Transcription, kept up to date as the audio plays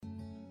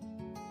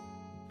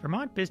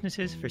Vermont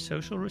Businesses for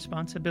Social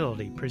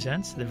Responsibility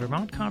presents the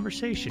Vermont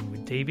Conversation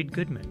with David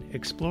Goodman,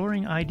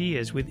 exploring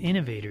ideas with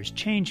innovators,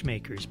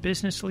 changemakers,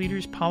 business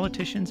leaders,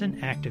 politicians,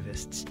 and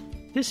activists.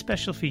 This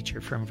special feature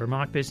from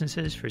Vermont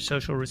Businesses for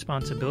Social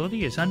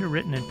Responsibility is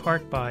underwritten in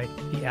part by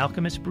the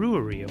Alchemist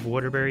Brewery of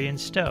Waterbury and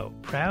Stowe,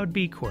 proud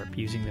B Corp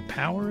using the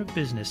power of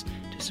business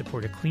to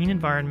support a clean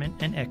environment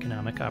and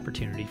economic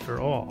opportunity for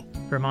all.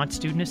 Vermont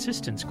Student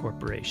Assistance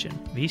Corporation.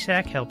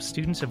 VSAC helps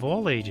students of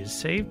all ages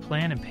save,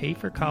 plan, and pay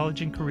for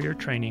college and career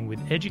training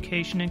with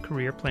education and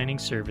career planning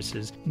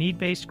services,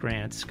 need-based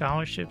grants,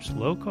 scholarships,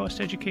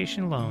 low-cost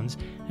education loans,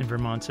 and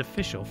Vermont's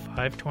official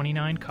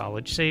 529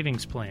 college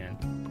savings plan.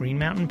 Green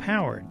Mountain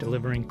Power,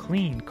 delivering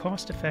clean,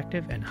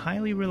 cost-effective, and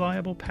highly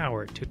reliable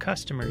power to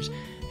customers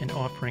and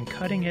offering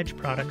cutting-edge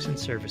products and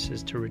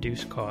services to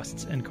reduce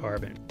costs and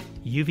carbon.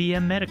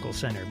 UVM Medical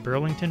Center,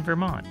 Burlington,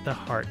 Vermont, the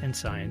heart and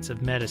science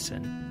of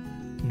medicine.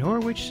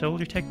 Norwich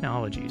Solar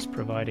Technologies,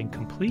 providing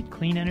complete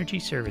clean energy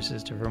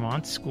services to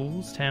Vermont's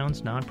schools,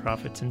 towns,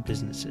 nonprofits, and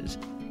businesses.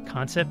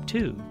 Concept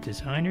 2,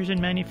 designers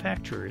and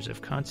manufacturers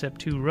of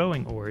Concept 2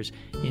 rowing oars,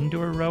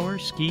 indoor rower,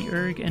 ski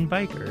erg, and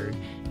bike erg,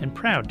 and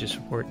proud to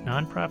support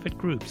nonprofit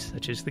groups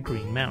such as the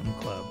Green Mountain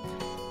Club.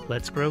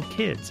 Let's Grow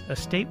Kids, a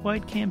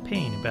statewide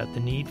campaign about the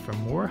need for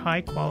more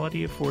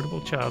high-quality,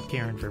 affordable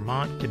childcare in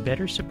Vermont to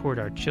better support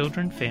our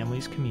children,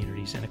 families,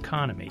 communities, and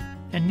economy.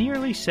 And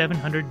nearly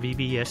 700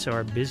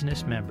 VBSR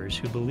business members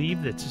who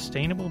believe that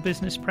sustainable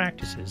business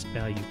practices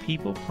value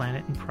people,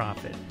 planet, and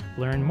profit.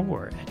 Learn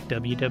more at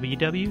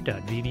www.vbsr.org.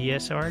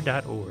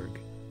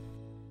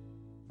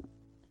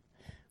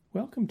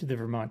 Welcome to the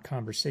Vermont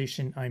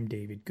Conversation. I'm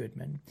David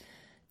Goodman.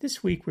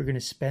 This week, we're going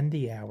to spend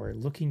the hour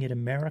looking at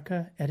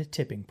America at a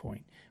tipping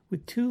point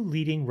with two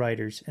leading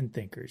writers and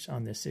thinkers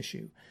on this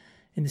issue.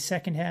 In the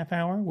second half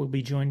hour, we'll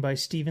be joined by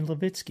Stephen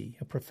Levitsky,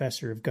 a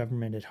professor of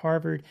government at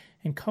Harvard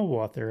and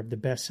co-author of the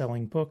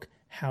best-selling book,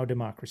 How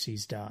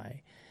Democracies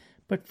Die.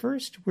 But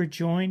first, we're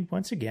joined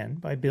once again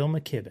by Bill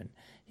McKibben.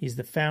 He's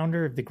the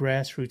founder of the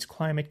grassroots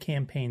climate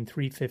campaign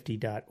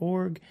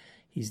 350.org.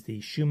 He's the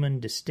Schumann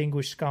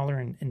Distinguished Scholar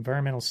in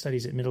Environmental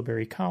Studies at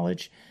Middlebury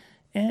College,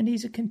 and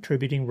he's a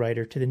contributing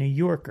writer to The New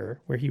Yorker,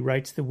 where he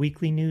writes the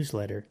weekly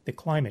newsletter, The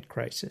Climate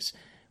Crisis.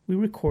 We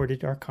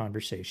recorded our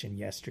conversation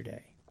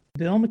yesterday.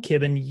 Bill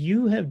McKibben,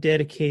 you have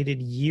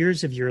dedicated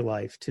years of your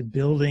life to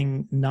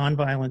building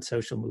nonviolent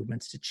social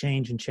movements to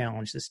change and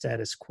challenge the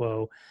status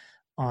quo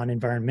on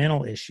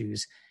environmental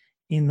issues.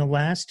 In the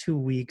last 2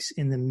 weeks,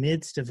 in the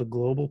midst of a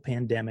global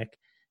pandemic,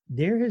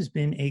 there has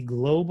been a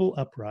global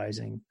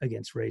uprising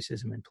against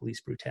racism and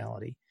police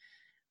brutality.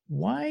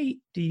 Why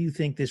do you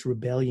think this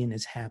rebellion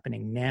is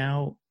happening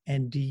now?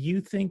 And do you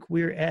think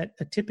we're at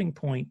a tipping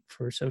point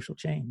for social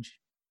change?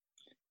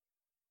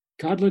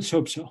 God, let's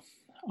hope so.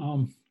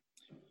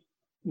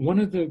 One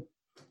of the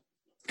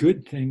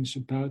good things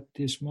about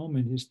this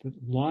moment is that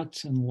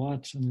lots and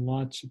lots and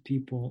lots of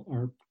people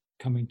are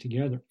coming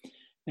together.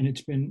 And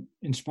it's been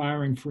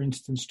inspiring, for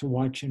instance, to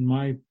watch in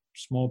my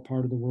small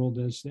part of the world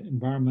as the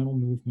environmental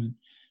movement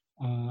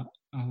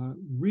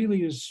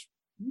really is,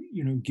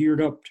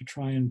 geared up to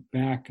try and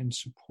back and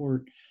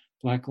support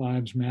Black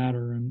Lives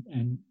Matter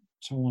and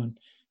so on.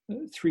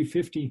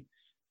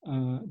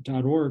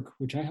 350.org,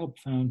 which I helped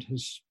found,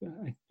 has,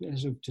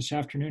 as of this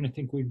afternoon, I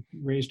think we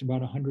raised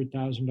about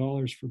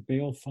 $100,000 for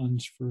bail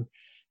funds for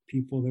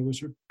people. There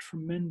was a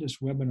tremendous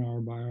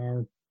webinar by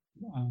our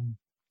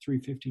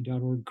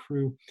 350.org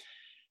crew,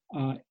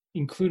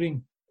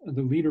 including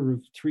the leader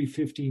of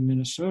 350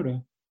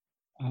 Minnesota,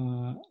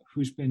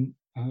 who's been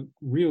a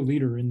real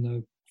leader in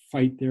the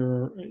fight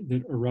there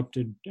that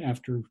erupted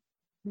after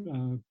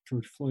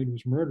George Floyd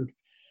was murdered.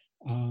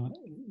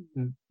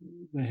 The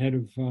head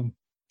of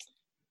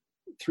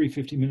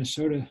 350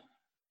 Minnesota,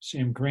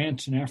 Sam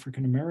Grant's an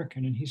African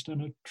American, and he's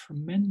done a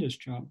tremendous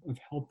job of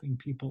helping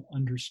people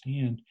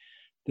understand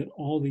that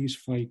all these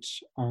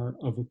fights are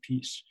of a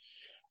piece.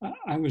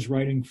 I was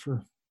writing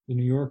for The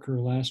New Yorker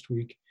last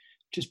week,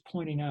 just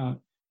pointing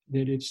out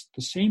that it's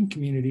the same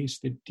communities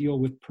that deal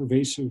with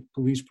pervasive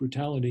police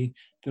brutality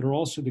that are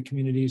also the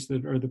communities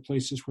that are the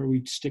places where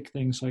we stick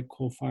things like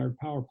coal-fired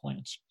power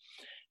plants.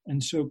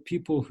 And so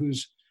people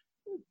whose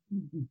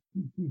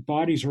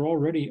bodies are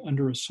already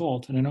under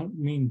assault, and I don't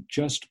mean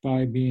just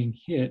by being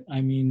hit,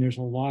 I mean there's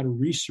a lot of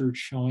research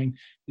showing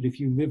that if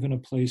you live in a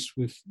place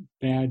with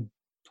bad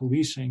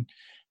policing,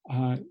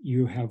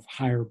 you have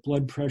higher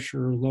blood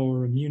pressure,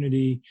 lower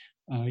immunity,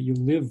 you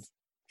live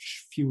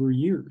fewer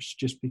years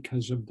just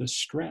because of the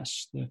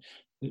stress that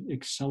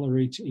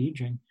accelerates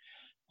aging.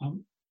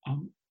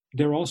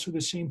 They're also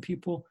the same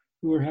people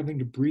who are having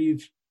to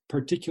breathe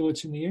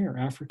particulates in the air.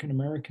 African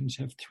Americans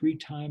have 3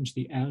 times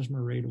the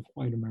asthma rate of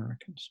white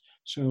Americans.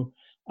 So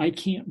I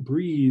can't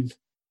breathe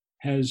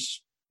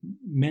has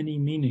many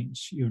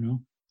meanings, and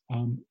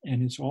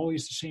it's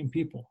always the same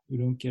people who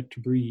don't get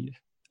to breathe.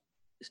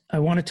 I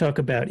want to talk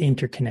about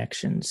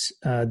interconnections.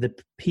 The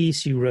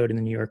piece you wrote in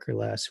The New Yorker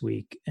last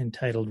week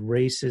entitled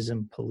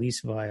Racism,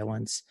 Police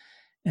Violence,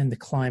 and the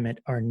Climate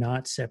Are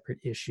Not Separate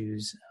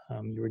Issues.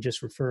 You were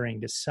just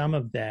referring to some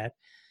of that.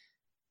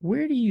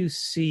 Where do you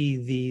see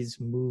these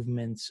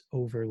movements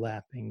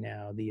overlapping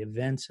now? The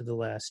events of the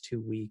last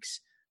 2 weeks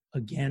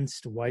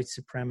against white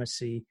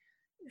supremacy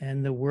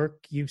and the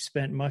work you've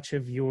spent much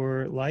of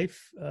your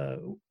life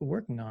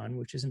working on,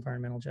 which is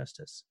environmental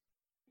justice?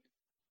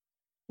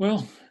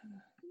 Well,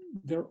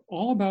 they're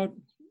all about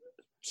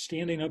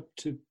standing up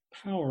to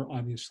power,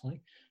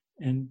 obviously,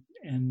 and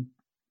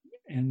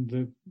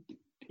the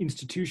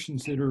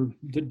institutions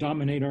that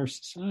dominate our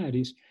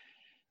societies.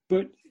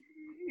 But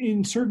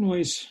in certain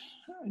ways,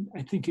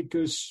 I think it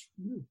goes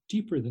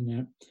deeper than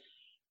that.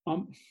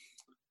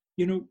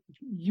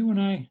 You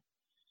and I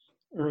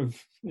are of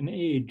an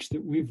age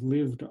that we've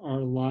lived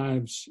our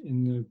lives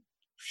in the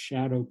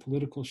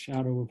political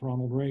shadow of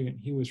Ronald Reagan.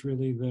 He was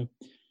really the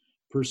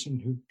person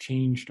who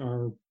changed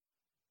our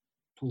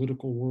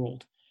political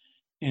world,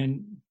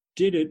 and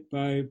did it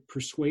by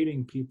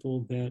persuading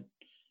people that,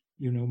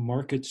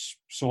 markets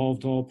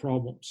solved all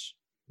problems,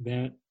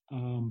 that,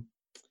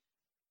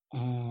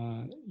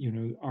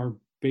 our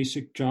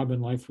basic job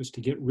in life was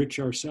to get rich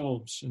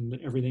ourselves and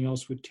that everything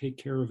else would take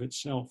care of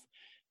itself.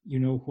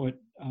 What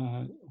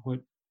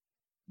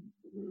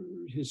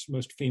his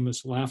most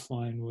famous laugh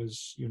line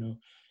was,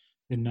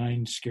 the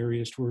 9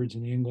 scariest words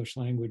in the English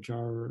language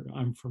are,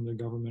 "I'm from the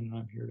government and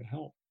I'm here to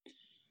help."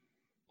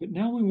 But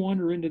now we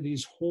wander into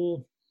these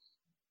whole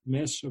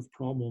mess of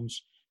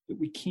problems that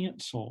we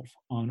can't solve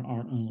on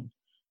our own.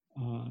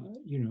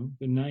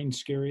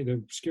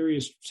 The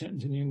scariest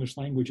sentence in the English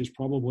language is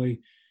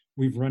probably,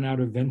 "We've run out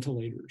of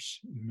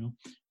ventilators,"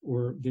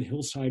 or "the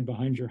hillside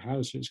behind your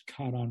house is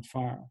caught on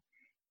fire."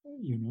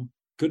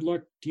 Good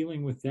luck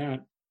dealing with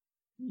that,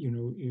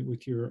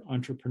 with your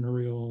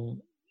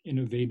entrepreneurial,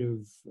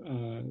 innovative,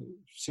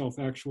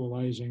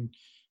 self-actualizing,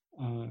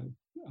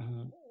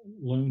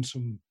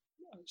 lonesome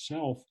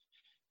self.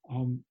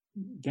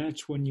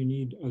 That's when you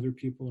need other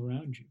people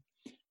around you,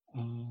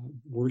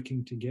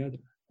 working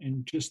together.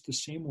 And just the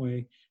same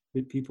way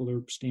that people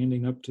are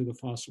standing up to the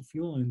fossil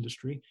fuel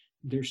industry,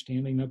 they're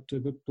standing up to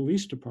the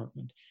police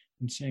department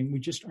and saying, we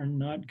just are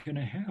not going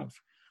to have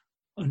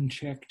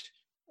unchecked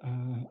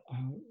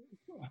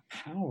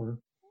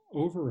power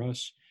over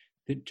us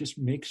that just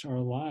makes our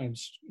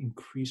lives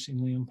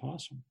increasingly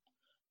impossible.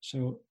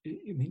 So,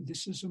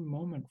 this is a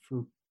moment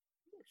for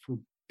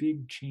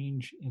big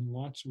change in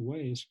lots of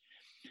ways.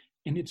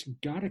 And it's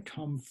got to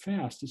come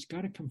fast. It's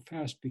got to come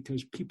fast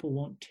because people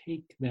won't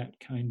take that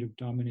kind of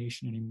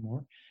domination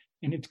anymore.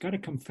 And it's got to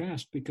come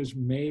fast because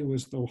May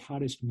was the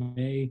hottest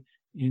May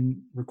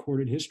in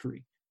recorded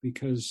history,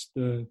 because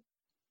the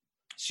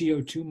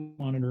CO2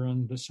 monitor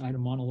on the side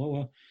of Mauna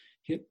Loa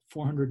hit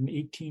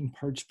 418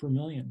 parts per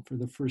million for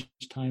the first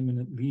time in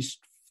at least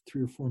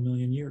 3 or 4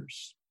 million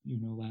years,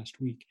 last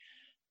week.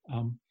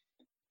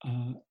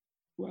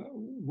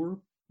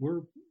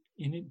 We're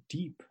in it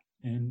deep.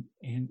 And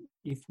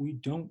if we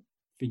don't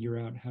figure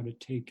out how to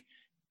take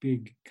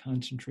big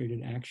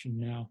concentrated action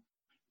now,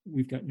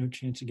 we've got no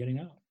chance of getting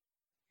out.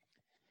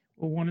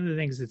 Well, one of the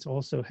things that's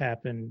also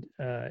happened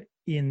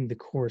in the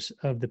course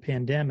of the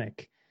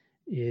pandemic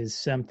is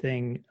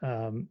something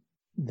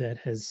that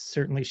has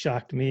certainly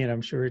shocked me, and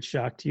I'm sure it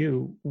shocked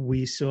you.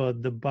 We saw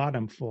the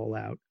bottom fall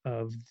out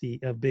of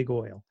big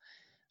oil,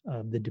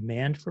 the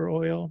demand for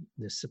oil,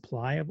 the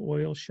supply of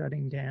oil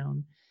shutting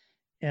down.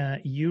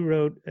 You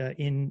wrote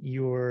in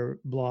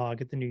your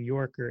blog at the New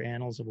Yorker,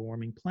 Annals of a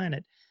Warming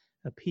Planet,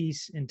 a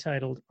piece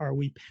entitled, "Are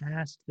We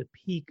Past the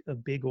Peak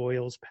of Big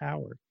Oil's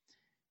Power?"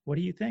 What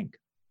do you think?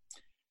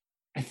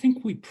 I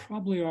think we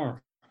probably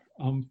are.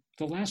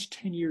 The last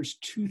 10 years,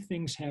 2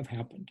 things have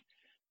happened.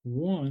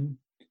 One,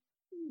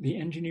 the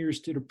engineers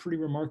did a pretty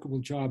remarkable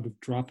job of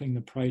dropping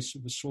the price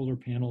of a solar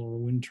panel or a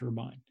wind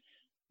turbine.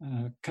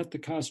 Cut the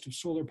cost of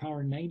solar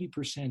power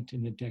 90%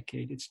 in the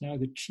decade. It's now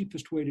the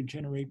cheapest way to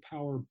generate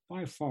power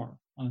by far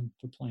on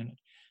the planet.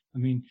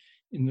 In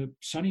the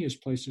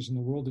sunniest places in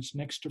the world, it's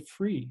next to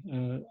free.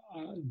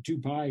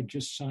 Dubai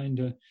just signed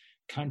a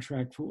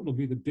contract for what will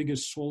be the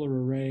biggest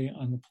solar array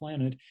on the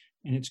planet,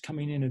 and it's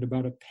coming in at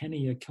about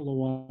 $0.01 a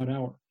kilowatt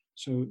hour.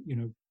 So,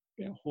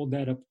 hold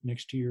that up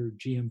next to your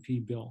GMP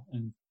bill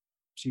and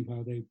see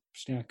how they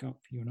stack up,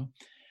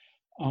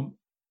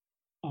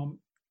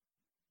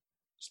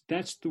 So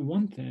that's the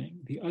one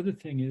thing. The other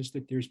thing is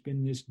that there's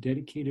been this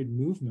dedicated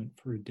movement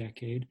for a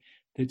decade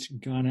that's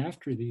gone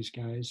after these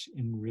guys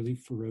in really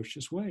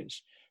ferocious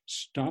ways,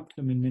 stopped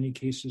them in many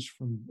cases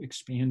from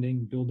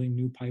expanding, building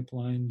new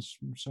pipelines,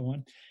 and so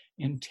on,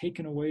 and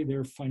taken away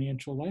their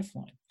financial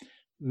lifeline.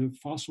 The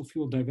fossil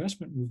fuel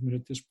divestment movement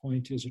at this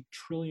point is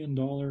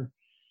 $14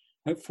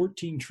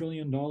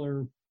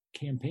 trillion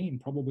campaign,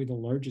 probably the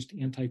largest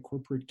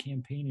anti-corporate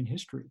campaign in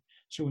history.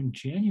 So in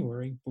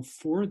January,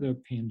 before the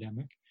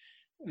pandemic,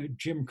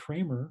 Jim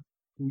Cramer,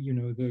 who,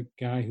 the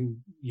guy who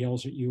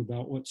yells at you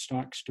about what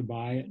stocks to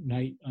buy at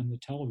night on the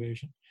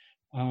television,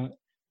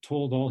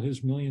 told all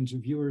his millions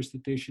of viewers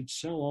that they should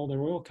sell all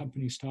their oil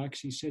company stocks.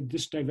 He said,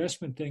 this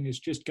divestment thing has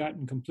just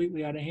gotten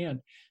completely out of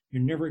hand.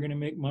 You're never going to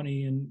make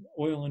money in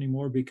oil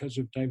anymore because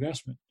of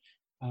divestment,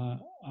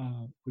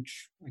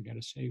 which I got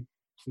to say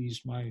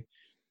pleased my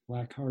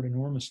black heart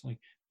enormously.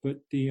 But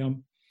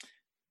um,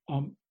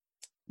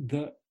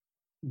 the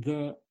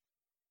the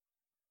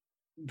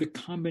the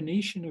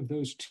combination of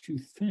those two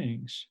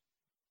things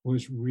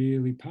was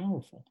really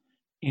powerful.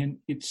 And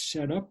it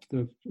set up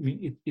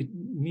it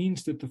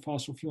means that the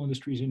fossil fuel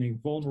industry is in a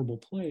vulnerable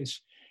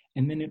place.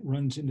 And then it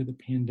runs into the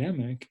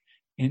pandemic,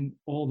 and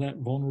all that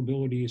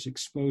vulnerability is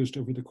exposed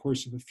over the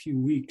course of a few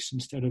weeks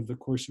instead of the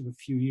course of a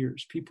few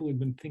years. People had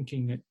been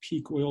thinking that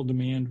peak oil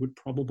demand would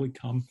probably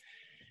come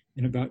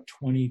in about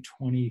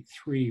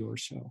 2023 or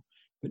so.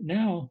 But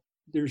now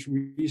there's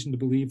reason to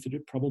believe that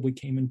it probably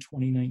came in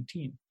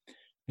 2019.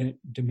 That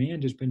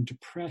demand has been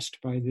depressed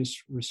by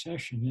this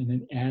recession, and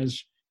then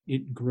as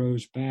it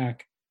grows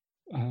back,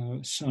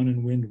 sun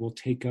and wind will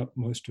take up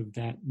most of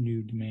that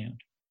new demand.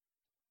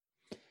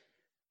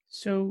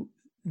 So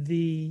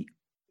the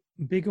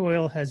big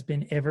oil has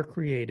been ever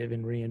creative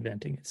in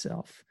reinventing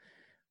itself.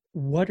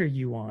 What are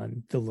you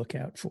on the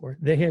lookout for?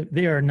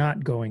 They are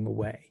not going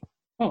away.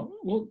 Oh,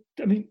 well,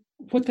 I mean,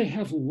 what they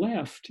have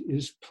left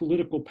is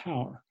political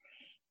power.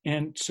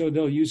 And so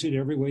they'll use it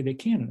every way they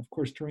can. And of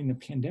course, during the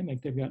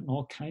pandemic, they've gotten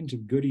all kinds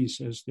of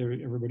goodies as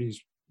everybody's,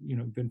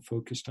 been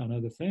focused on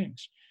other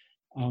things.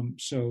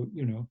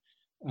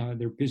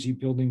 They're busy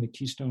building the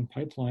Keystone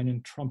Pipeline,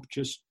 and Trump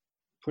just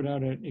put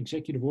out an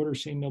executive order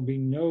saying there'll be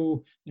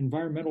no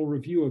environmental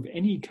review of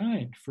any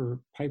kind for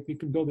pipe. We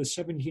can build a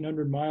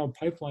 1,700-mile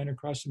pipeline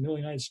across the middle of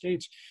the United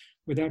States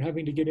without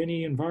having to get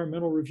any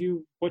environmental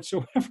review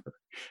whatsoever.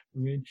 I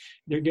mean,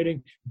 they're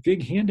getting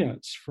big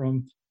handouts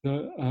from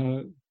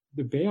the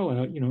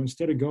bailout.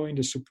 Instead of going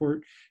to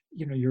support,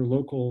 your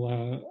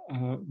local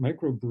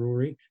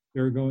microbrewery,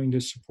 they're going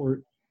to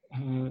support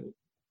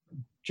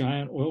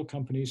giant oil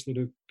companies that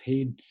have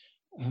paid,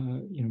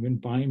 been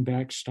buying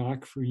back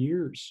stock for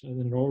years, and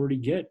that already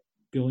get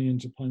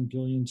billions upon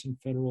billions in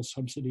federal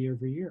subsidy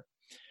every year.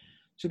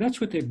 So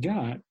that's what they've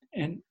got.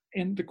 And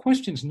the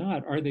question's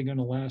not, are they going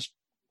to last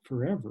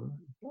forever?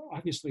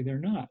 Obviously, they're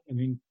not. I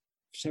mean,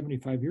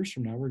 75 years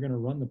from now, we're going to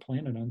run the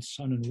planet on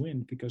sun and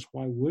wind, because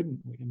why wouldn't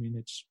we? I mean,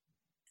 it's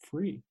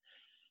free,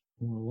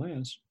 more or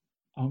less.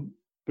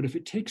 But if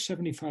it takes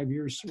 75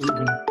 years or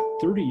even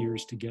 30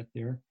 years to get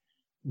there,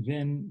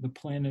 then the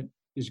planet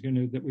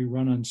that we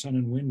run on sun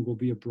and wind will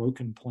be a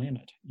broken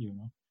planet,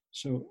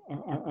 So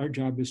our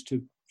job is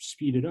to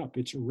speed it up.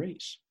 It's a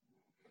race.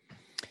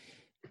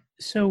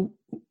 So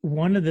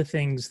one of the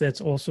things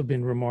that's also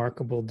been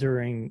remarkable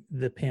during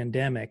the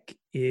pandemic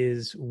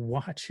is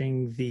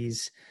watching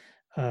these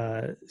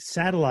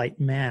satellite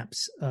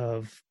maps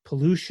of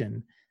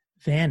pollution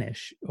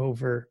vanish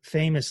over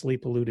famously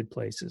polluted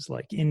places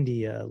like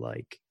India,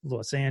 like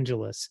Los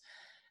Angeles.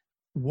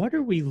 What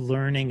are we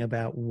learning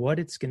about what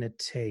it's going to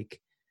take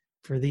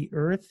for the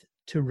Earth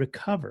to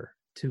recover,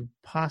 to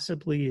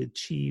possibly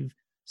achieve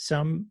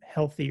some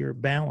healthier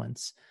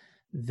balance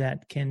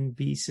that can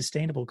be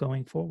sustainable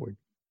going forward?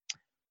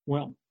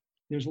 Well,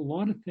 there's a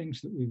lot of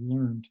things that we've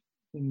learned,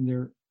 and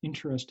they're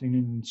interesting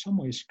and in some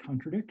ways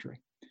contradictory.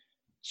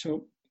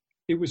 So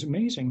it was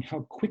amazing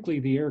how quickly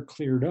the air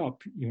cleared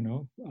up,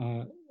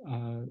 the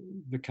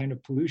kind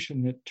of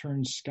pollution that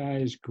turns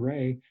skies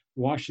gray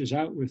washes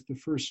out with the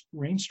first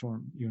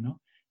rainstorm,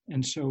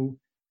 And so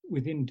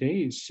within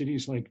days,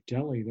 cities like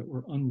Delhi that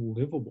were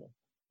unlivable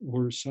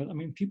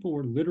people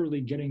were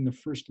literally getting the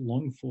first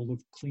lungful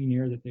of clean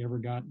air that they ever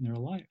got in their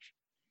life.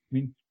 I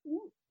mean,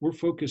 we're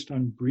focused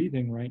on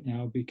breathing right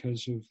now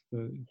because of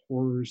the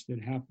horrors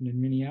that happened in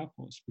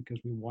Minneapolis, because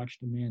we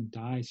watched a man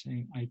die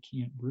saying, "I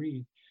can't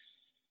breathe."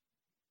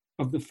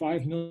 Of the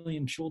 5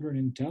 million children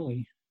in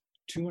Delhi,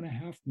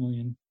 2.5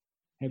 million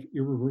have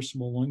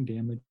irreversible lung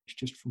damage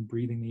just from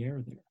breathing the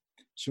air there.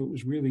 So it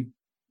was really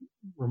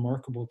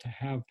remarkable to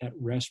have that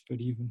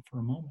respite even for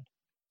a moment.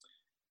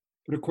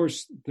 But of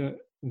course,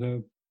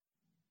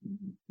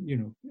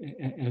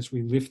 as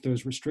we lift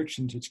those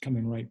restrictions, it's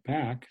coming right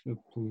back, the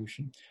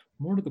pollution.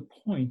 More to the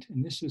point,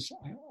 and this is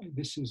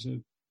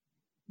a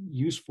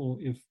useful,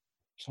 if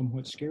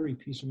somewhat scary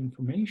piece of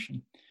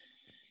information.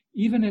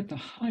 Even at the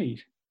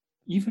height,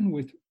 even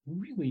with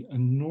really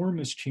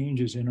enormous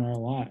changes in our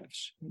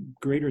lives,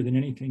 greater than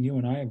anything you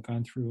and I have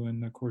gone through in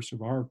the course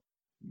of our,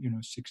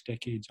 6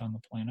 decades on the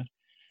planet.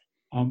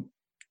 Do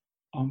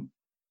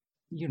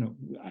you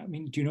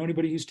know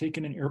anybody who's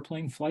taken an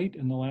airplane flight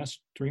in the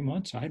last 3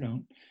 months? I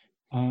don't.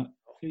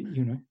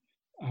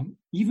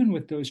 Even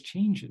with those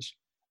changes,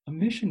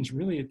 emissions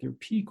really at their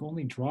peak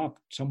only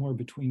dropped somewhere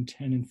between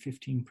 10 and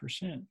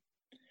 15%.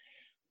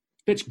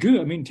 That's good.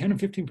 I mean, 10 and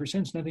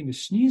 15% is nothing to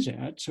sneeze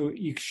at. So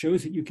it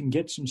shows that you can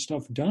get some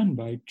stuff done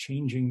by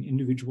changing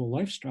individual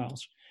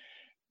lifestyles.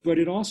 But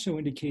it also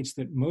indicates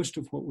that most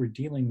of what we're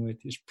dealing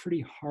with is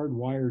pretty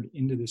hardwired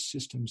into the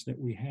systems that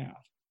we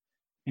have.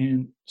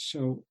 And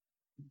so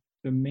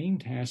the main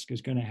task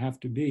is going to have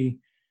to be,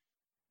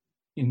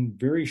 in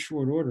very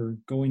short order,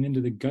 going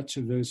into the guts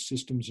of those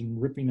systems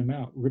and ripping them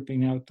out,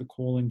 ripping out the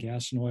coal and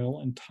gas and oil,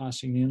 and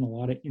tossing in a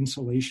lot of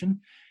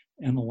insulation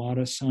and a lot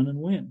of sun and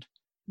wind,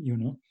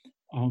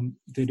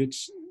 that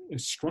it's a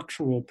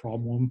structural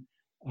problem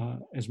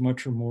as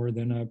much or more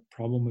than a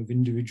problem of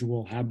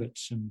individual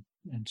habits and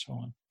and so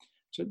on.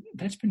 So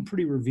that's been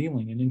pretty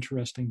revealing and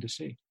interesting to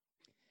see.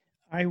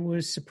 I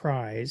was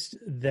surprised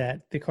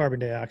that the carbon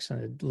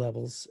dioxide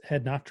levels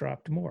had not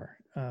dropped more.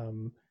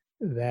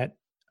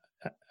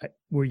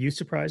 Were you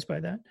surprised by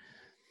that?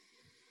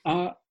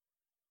 A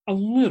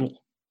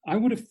little. I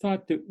would have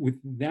thought that with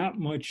that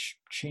much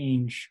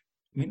change,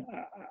 I mean,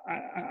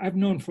 I've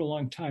known for a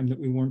long time that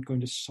we weren't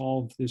going to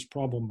solve this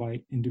problem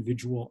by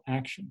individual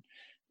action,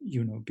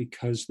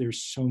 because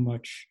there's so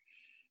much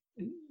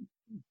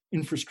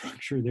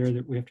infrastructure there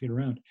that we have to get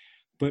around.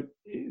 But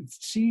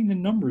seeing the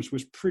numbers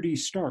was pretty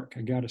stark,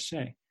 I got to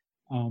say.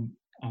 And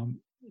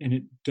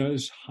it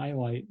does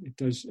highlight,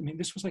 this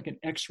was like an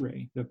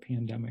X-ray, the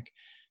pandemic,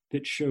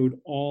 that showed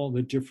all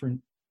the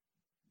different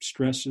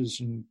stresses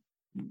and,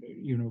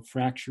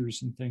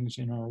 fractures and things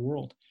in our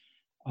world.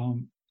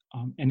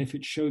 And if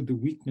it showed the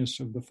weakness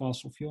of the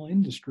fossil fuel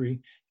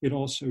industry, it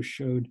also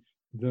showed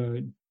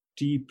the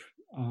deep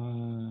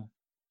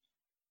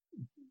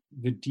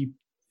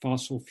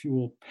fossil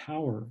fuel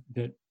power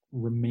that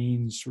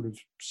remains sort of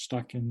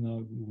stuck in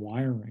the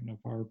wiring of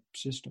our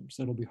systems.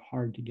 That'll be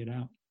hard to get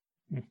out.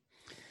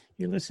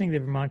 You're listening to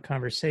the Vermont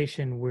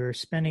Conversation. We're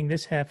spending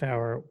this half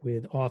hour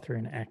with author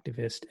and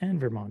activist and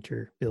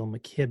Vermonter Bill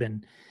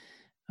McKibben.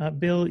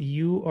 Bill,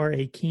 you are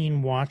a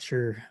keen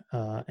watcher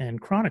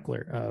and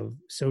chronicler of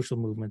social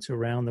movements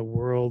around the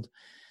world.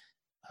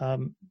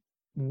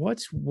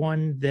 What's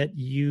one that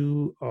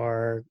you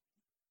are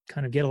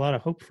kind of get a lot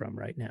of hope from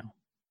right now?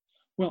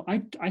 Well,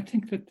 I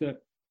think that the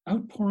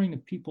outpouring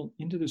of people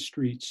into the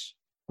streets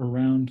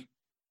around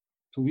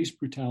police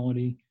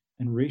brutality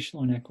and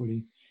racial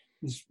inequity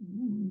is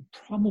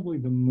probably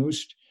the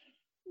most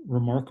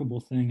remarkable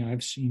thing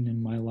I've seen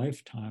in my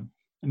lifetime.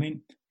 I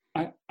mean,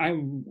 I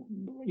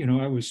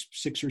was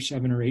 6 or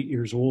 7 or 8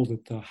 years old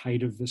at the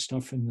height of the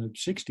stuff in the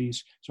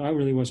 60s, so I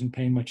really wasn't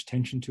paying much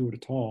attention to it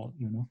at all.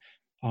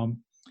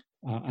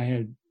 I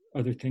had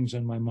other things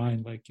on my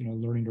mind, like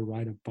learning to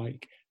ride a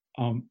bike.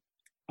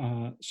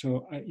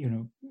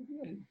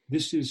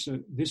 This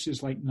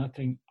is like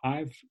nothing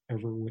I've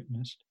ever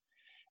witnessed,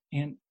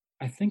 and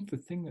I think the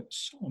thing that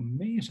was so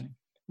amazing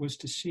was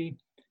to see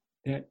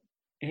that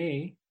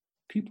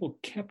people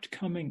kept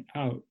coming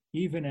out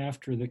even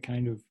after the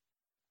kind of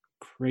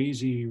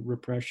crazy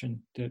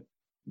repression that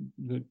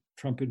the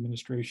Trump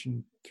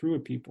administration threw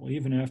at people,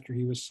 even after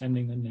he was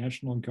sending the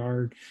National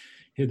Guard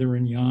hither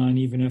and yon,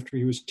 even after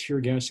he was tear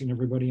gassing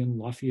everybody in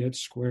Lafayette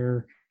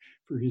Square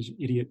for his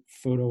idiot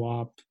photo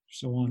op,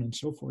 so on and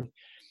so forth.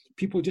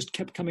 People just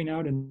kept coming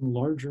out in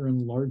larger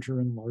and larger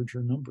and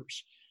larger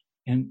numbers.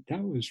 And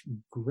that was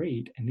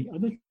great. And the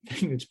other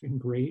thing that's been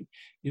great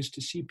is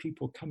to see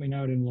people coming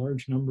out in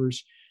large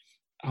numbers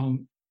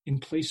in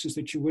places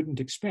that you wouldn't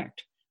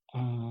expect,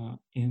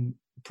 in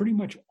pretty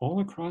much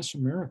all across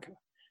America,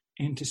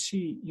 and to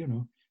see,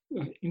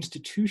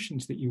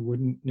 institutions that you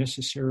wouldn't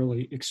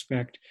necessarily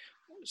expect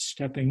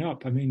stepping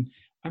up. I mean,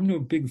 I'm no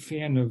big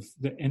fan of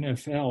the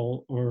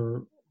NFL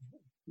or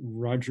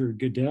Roger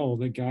Goodell,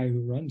 the guy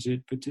who runs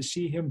it, but to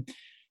see him,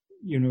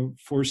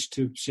 forced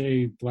to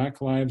say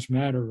Black Lives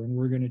Matter and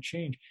we're going to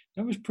change,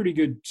 that was a pretty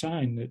good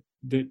sign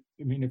that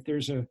if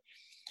there's a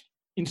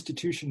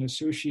institution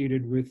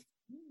associated with,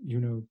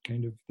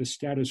 kind of the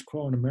status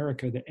quo in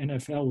America, the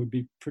NFL would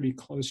be pretty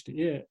close to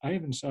it. I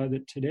even saw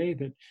that today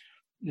that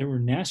there were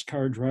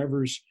NASCAR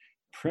drivers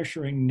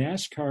pressuring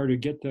NASCAR to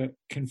get the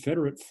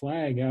Confederate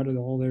flag out of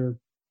all their,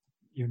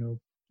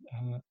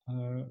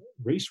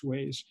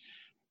 raceways.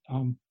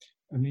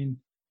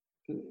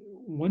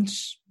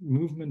 Once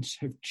movements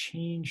have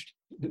changed,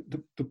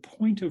 the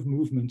point of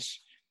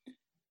movements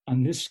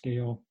on this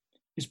scale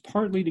is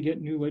partly to get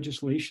new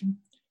legislation,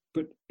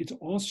 but it's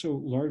also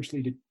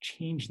largely to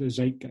change the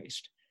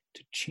zeitgeist,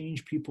 to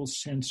change people's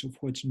sense of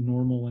what's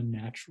normal and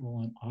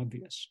natural and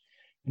obvious.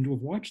 And to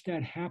have watched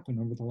that happen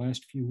over the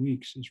last few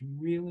weeks is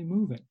really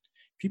moving.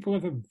 People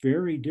have a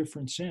very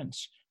different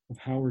sense of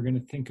how we're going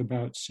to think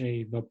about,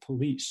 say, the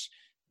police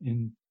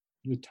in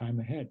the time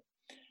ahead.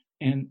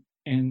 And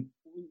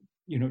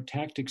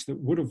tactics that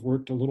would have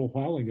worked a little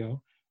while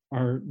ago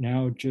are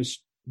now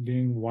just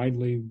being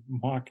widely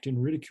mocked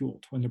and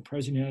ridiculed. When the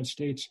President of the United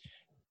States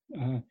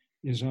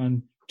is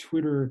on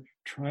Twitter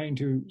trying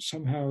to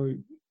somehow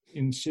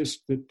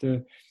insist that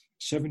the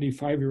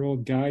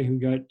 75-year-old guy who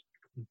got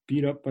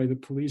beat up by the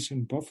police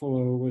in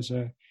Buffalo was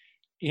a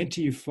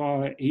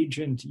Antifa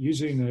agent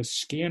using a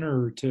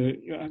scanner to,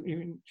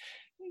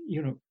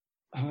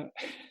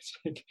 it's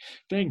like,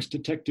 thanks,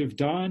 Detective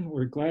Don.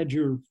 We're glad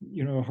you're,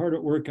 hard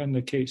at work on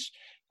the case.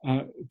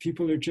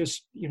 People are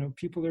just,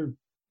 people are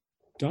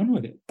done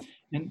with it.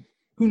 And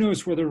who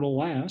knows whether it'll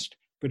last,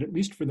 but at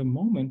least for the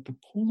moment, the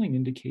polling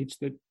indicates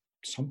that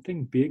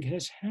something big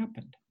has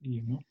happened,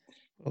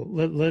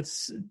 Well,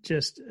 let's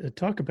just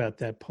talk about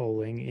that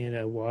polling. In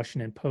a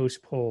Washington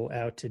Post poll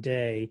out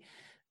today,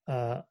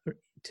 to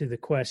the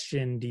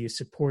question, do you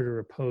support or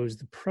oppose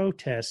the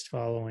protest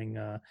following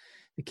the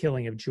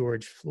killing of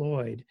George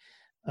Floyd?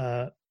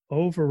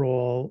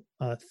 Overall,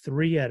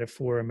 3 out of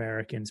 4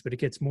 Americans, but it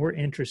gets more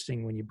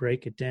interesting when you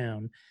break it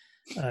down.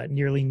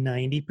 nearly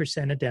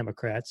 90% of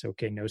Democrats.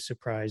 Okay, no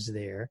surprise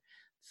there.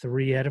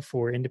 3 out of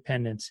 4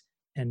 independents,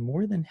 and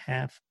more than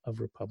half of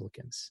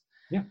Republicans.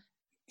 Yeah.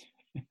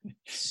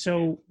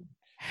 So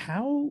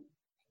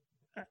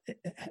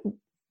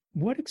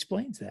what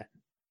explains that?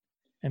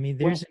 I mean,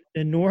 there's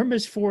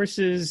enormous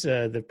forces,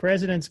 the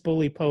president's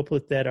bully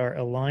pulpit, that are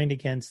aligned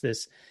against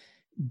this,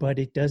 but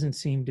it doesn't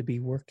seem to be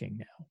working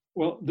now.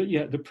 Well,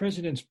 the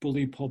president's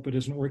bully pulpit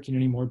isn't working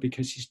anymore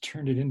because he's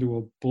turned it into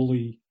a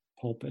bully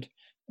pulpit,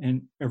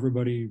 and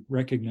everybody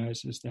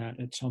recognizes that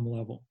at some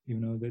level.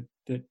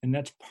 That, and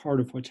that's part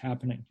of what's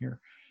happening here.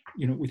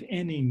 With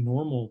any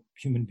normal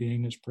human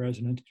being as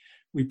president,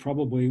 we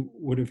probably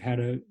would have had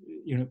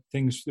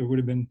there would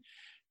have been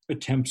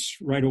attempts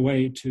right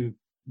away to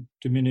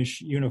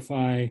diminish,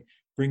 unify,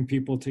 bring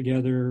people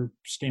together,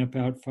 stamp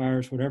out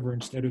fires, whatever,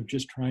 instead of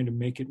just trying to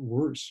make it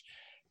worse.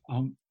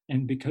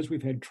 And because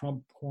we've had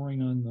Trump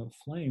pouring on the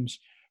flames,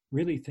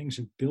 really things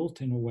have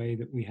built in a way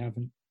that we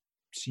haven't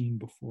seen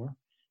before.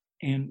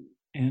 And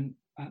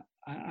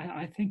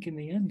I think in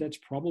the end, that's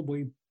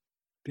probably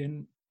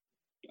been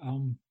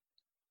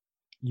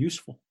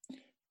useful.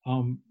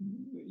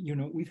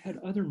 We've had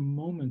other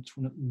moments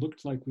when it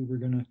looked like we were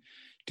going to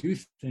do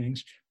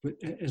things, but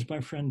as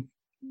my friend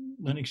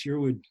Lennox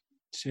Yearwood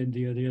said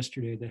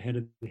yesterday, the head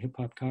of the Hip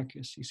Hop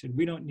Caucus, he said,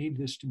 "We don't need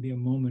this to be a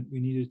moment. We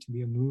need it to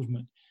be a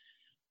movement."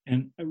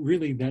 And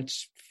really, that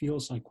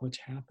feels like what's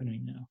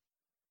happening now.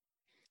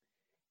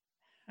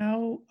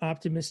 How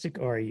optimistic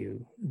are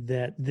you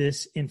that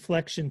this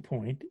inflection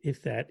point,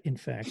 if that in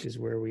fact is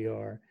where we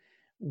are,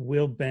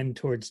 will bend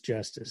towards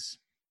justice?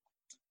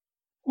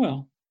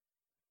 Well,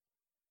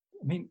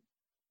 I mean,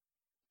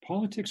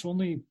 politics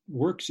only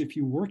works if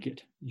you work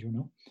it,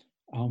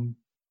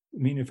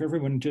 if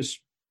everyone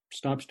just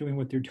stops doing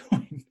what they're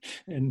doing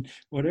and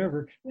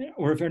whatever,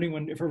 or if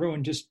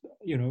everyone just,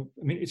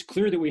 it's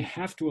clear that we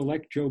have to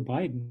elect Joe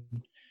Biden.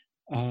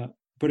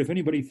 But if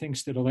anybody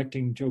thinks that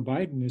electing Joe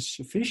Biden is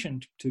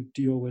sufficient to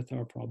deal with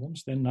our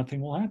problems, then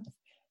nothing will happen.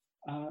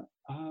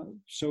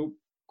 So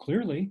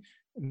clearly,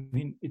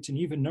 it's an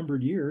even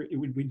numbered year.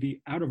 We'd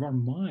be out of our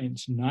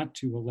minds not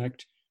to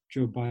elect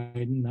Joe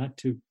Biden, not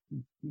to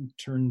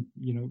turn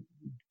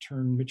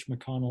Mitch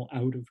McConnell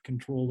out of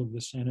control of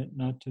the Senate,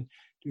 not to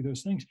do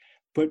those things.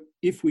 But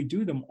if we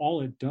do them,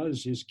 all it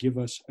does is give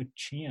us a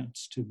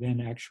chance to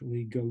then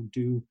actually go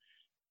do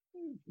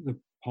the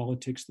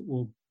politics that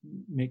will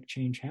make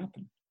change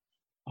happen.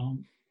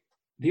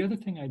 The other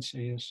thing I'd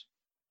say is,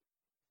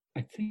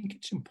 I think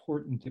it's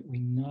important that we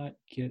not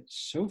get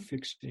so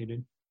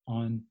fixated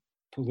on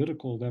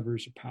political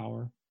levers of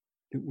power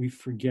that we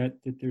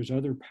forget that there's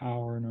other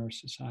power in our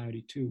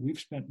society too. We've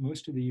spent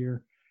most of the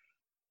year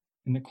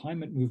in the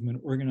climate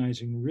movement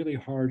organizing really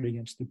hard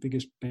against the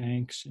biggest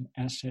banks and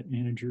asset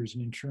managers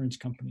and insurance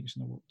companies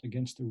in the world,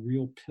 against the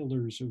real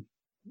pillars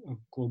of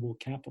global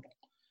capital.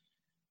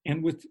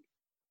 And with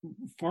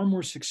far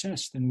more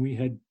success than we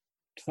had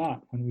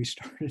thought when we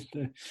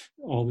started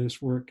all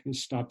this work,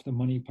 this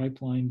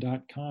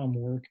stopthemoneypipeline.com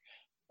work.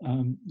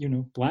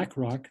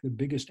 BlackRock, the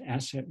biggest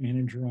asset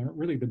manager on it,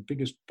 really the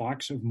biggest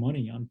box of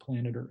money on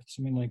planet Earth,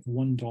 something like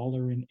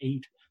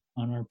 $1.08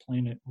 on our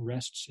planet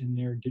rests in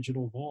their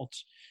digital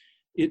vaults.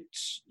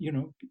 It's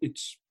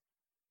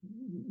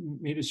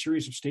made a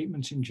series of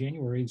statements in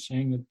January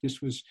saying that this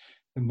was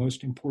the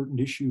most important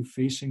issue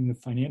facing the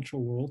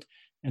financial world,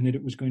 and that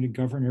it was going to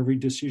govern every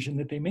decision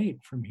that they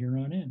made from here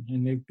on in.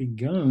 And they've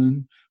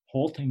begun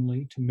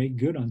haltingly to make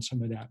good on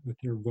some of that with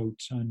their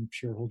votes on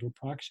shareholder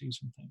proxies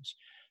and things.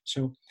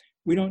 So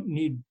we don't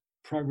need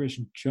progress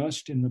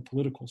just in the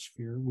political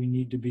sphere. We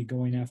need to be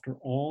going after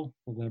all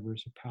the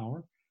levers of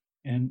power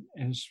and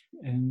as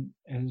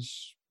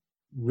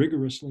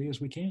rigorously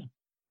as we can.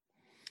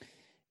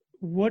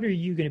 What are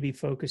you going to be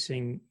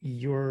focusing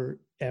your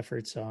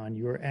efforts on,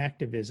 your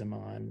activism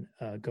on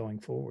going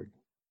forward?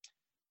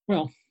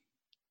 Well,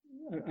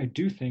 I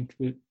do think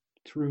that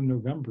through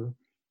November,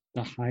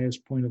 the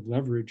highest point of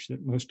leverage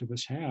that most of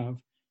us have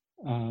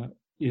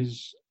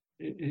is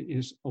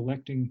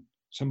electing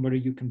somebody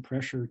you can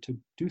pressure to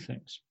do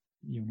things,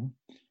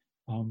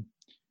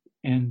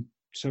 and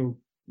so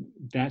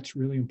that's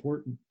really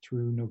important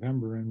through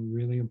November, and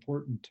really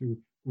important to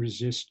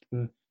resist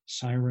the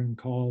siren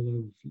call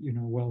of,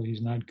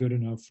 he's not good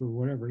enough or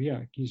whatever.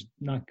 Yeah, he's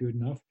not good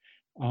enough.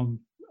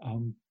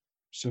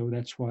 So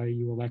that's why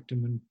you elect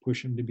him and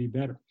push him to be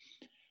better.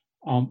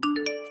 But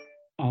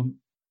I'm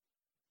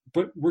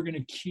going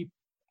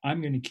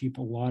to keep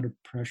a lot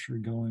of pressure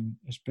going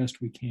as best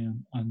we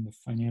can on the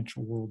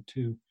financial world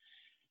too.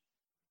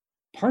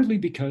 Partly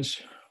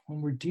because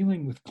when we're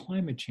dealing with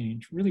climate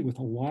change, really with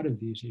a lot of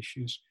these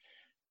issues,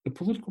 the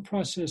political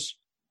process,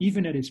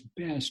 even at its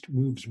best,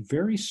 moves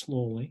very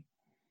slowly,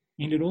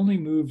 and it only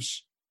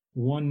moves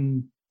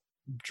one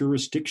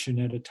jurisdiction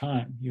at a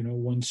time,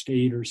 one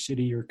state or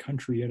city or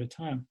country at a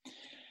time.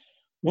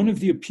 One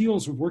of the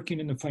appeals of working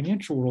in the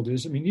financial world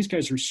is, these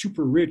guys are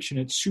super rich and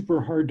it's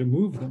super hard to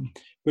move them.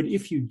 But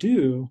if you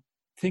do,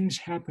 things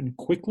happen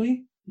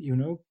quickly.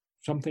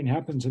 Something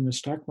happens in the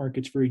stock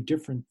market's very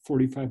different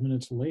 45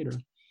 minutes later.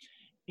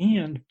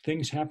 and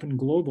things happen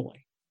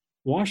globally.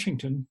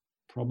 Washington,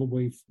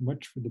 probably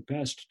much for the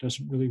best,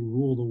 doesn't really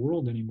rule the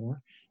world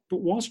anymore,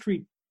 but Wall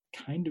Street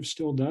kind of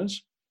still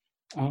does.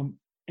 Um,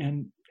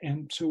 and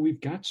so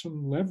we've got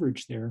some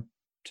leverage there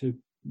to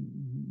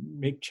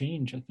make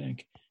change, I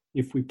think,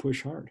 if we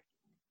push hard.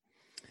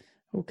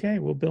 Okay.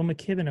 Well, Bill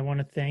McKibben, I want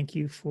to thank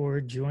you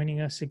for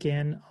joining us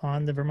again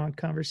on the Vermont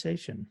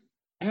Conversation.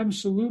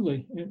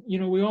 Absolutely.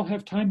 And, we all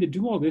have time to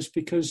do all this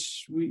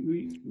because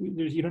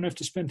you don't have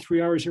to spend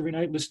 3 hours every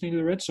night listening to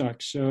the Red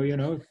Sox. So,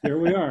 there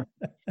we are.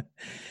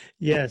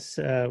 Yes.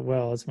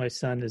 Well, as my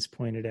son has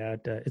pointed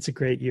out, it's a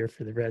great year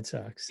for the Red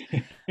Sox.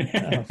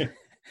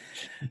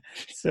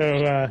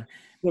 So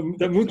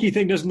the Mookie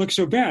thing doesn't look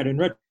so bad in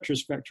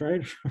retrospect,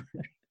 right?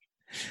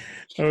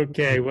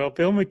 Okay. Well,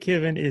 Bill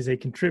McKibben is a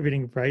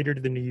contributing writer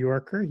to the New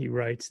Yorker. He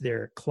writes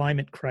their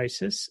Climate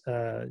Crisis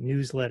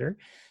newsletter.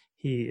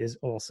 He is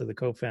also the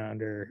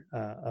co-founder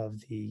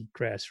of the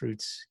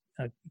grassroots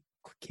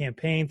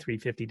campaign,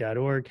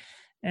 350.org,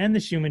 and the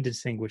Schumann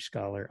Distinguished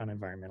Scholar on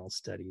Environmental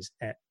Studies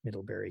at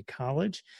Middlebury College.